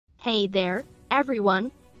Hey there,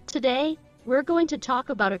 everyone. Today, we're going to talk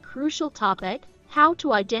about a crucial topic, how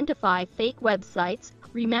to identify fake websites.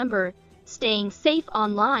 Remember, staying safe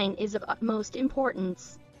online is of utmost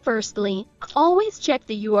importance. Firstly, always check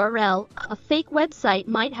the URL. A fake website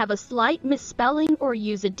might have a slight misspelling or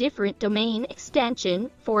use a different domain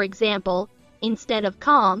extension. For example, instead of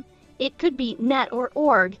 .com, it could be .net or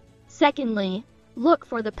 .org. Secondly, look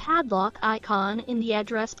for the padlock icon in the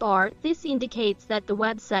address bar. This indicates that the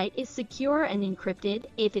website is secure and encrypted.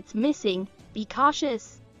 If it's missing, be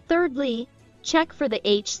cautious. Thirdly, check for the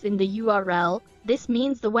H's in the URL. This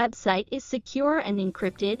means the website is secure and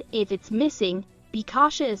encrypted. If it's missing, be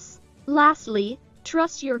cautious. Lastly,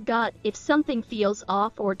 trust your gut. If something feels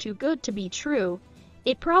off or too good to be true,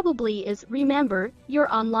 it probably is. Remember,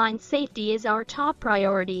 your online safety is our top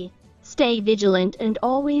priority. Stay vigilant and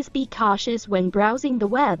always be cautious when browsing the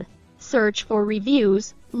web. Search for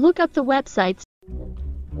reviews, look up the websites.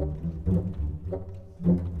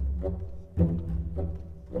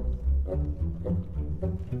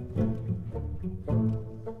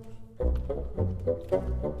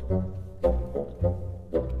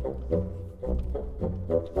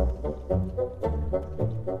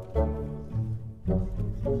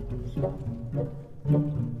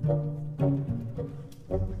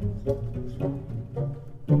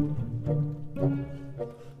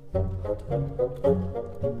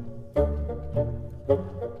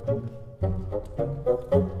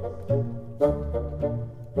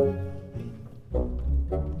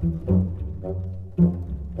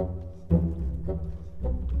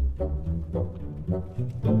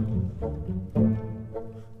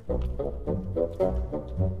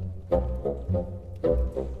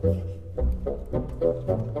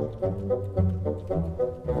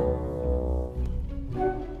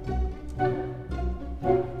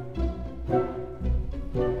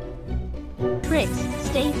 Tricks.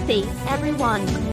 Stay safe, everyone.